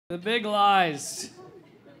The big lies.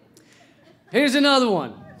 Here's another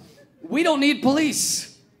one. We don't need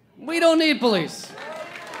police. We don't need police.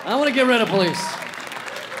 I want to get rid of police.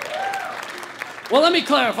 Well, let me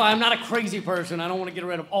clarify. I'm not a crazy person. I don't want to get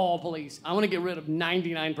rid of all police. I want to get rid of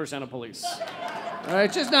 99% of police. All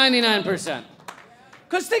right, just 99%.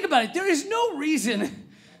 Because think about it. There is no reason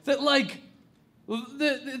that, like,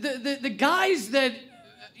 the guys that,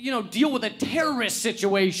 you know, deal with a terrorist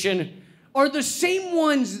situation are the same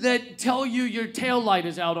ones that tell you your taillight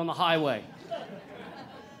is out on the highway.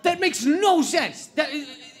 That makes no sense.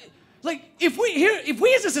 Like, if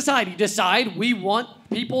we as a society decide we want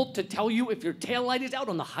people to tell you if your taillight is out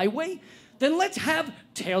on the highway, then let's have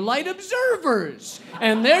taillight observers.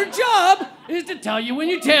 And their job is to tell you when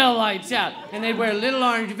your taillight's out. And they'd wear a little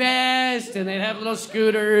orange vest, and they'd have little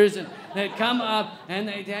scooters, and they'd come up, and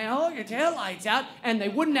they'd say, oh, your taillight's out, and they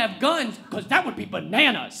wouldn't have guns, because that would be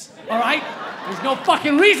bananas, all right? There's no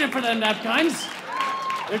fucking reason for them to have guns.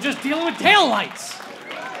 They're just dealing with taillights.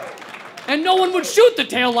 And no one would shoot the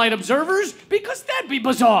taillight observers, because that'd be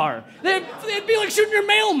bizarre. They'd be like shooting your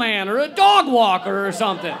mailman, or a dog walker, or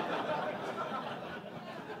something.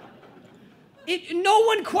 No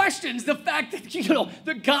one questions the fact that, you know,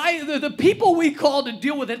 the people we call to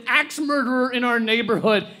deal with an axe murderer in our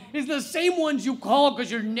neighborhood is the same ones you call because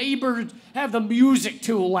your neighbors have the music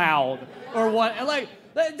too loud or what.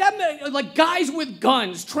 Like guys with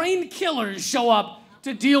guns, trained killers show up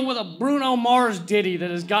to deal with a Bruno Mars ditty that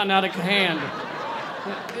has gotten out of hand.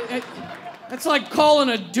 It's like calling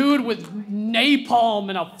a dude with napalm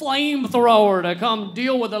and a flamethrower to come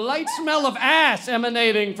deal with the light smell of ass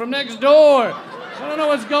emanating from next door. I don't know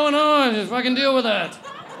what's going on, just fucking deal with that.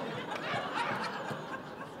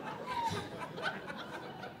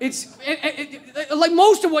 Like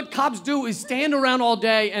most of what cops do is stand around all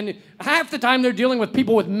day, and half the time they're dealing with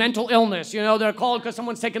people with mental illness. You know, they're called because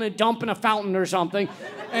someone's taking a dump in a fountain or something.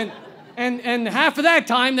 And half of that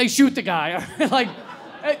time they shoot the guy. Like,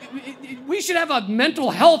 we should have a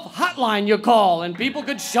mental health hotline you call, and people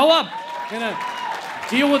could show up and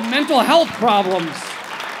deal with mental health problems.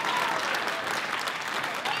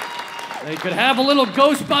 They could have a little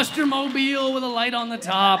Ghostbuster mobile with a light on the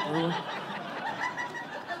top.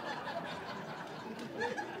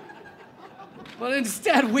 But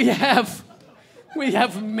instead, we have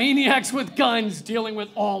maniacs with guns dealing with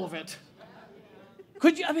all of it.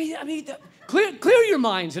 Could you? I mean, clear your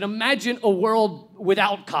minds and imagine a world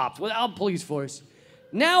without cops, without police force.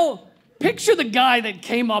 Now, picture the guy that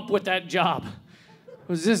came up with that job. It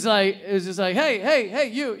was just like, hey,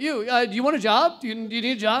 you, do you want a job? Do you need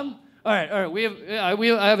a job? All right,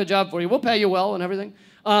 I have a job for you. We'll pay you well and everything.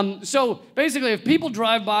 So basically, if people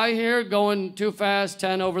drive by here going too fast,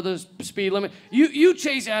 10 over the speed limit, you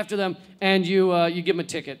chase after them and you give them a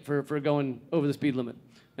ticket for going over the speed limit.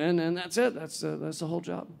 And that's it. That's the whole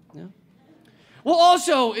job. Yeah. Well,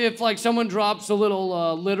 also, if like someone drops a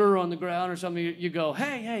little litter on the ground or something, you go,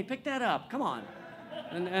 hey, pick that up. Come on.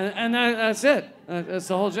 And that's it. That's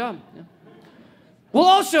the whole job. Yeah. Well,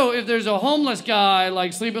 also, if there's a homeless guy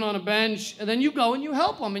like sleeping on a bench, and then you go and you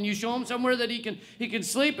help him and you show him somewhere that he can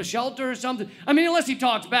sleep, a shelter or something. I mean, unless he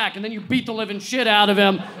talks back, and then you beat the living shit out of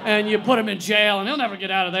him and you put him in jail, and he'll never get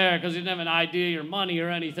out of there because he doesn't have an ID or money or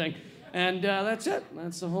anything. And that's it.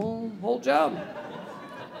 That's the whole job.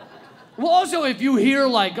 Well, also, if you hear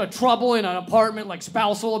like a trouble in an apartment, like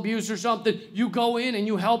spousal abuse or something, you go in and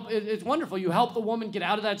you help. It's wonderful. You help the woman get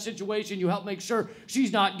out of that situation. You help make sure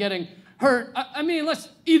she's not getting hurt. I mean, unless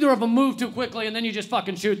either of them move too quickly, and then you just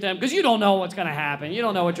fucking shoot them because you don't know what's gonna happen. You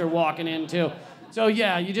don't know what you're walking into. So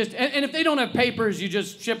yeah, you just and if they don't have papers, you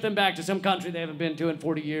just ship them back to some country they haven't been to in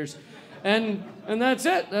 40 years, and that's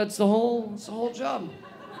it. That's the whole job.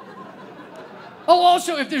 Oh,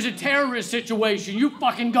 also, if there's a terrorist situation, you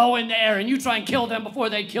fucking go in there and you try and kill them before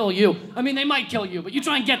they kill you. I mean, they might kill you, but you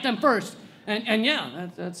try and get them first. And yeah,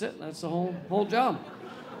 that's it. That's the whole job.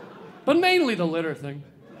 But mainly the litter thing.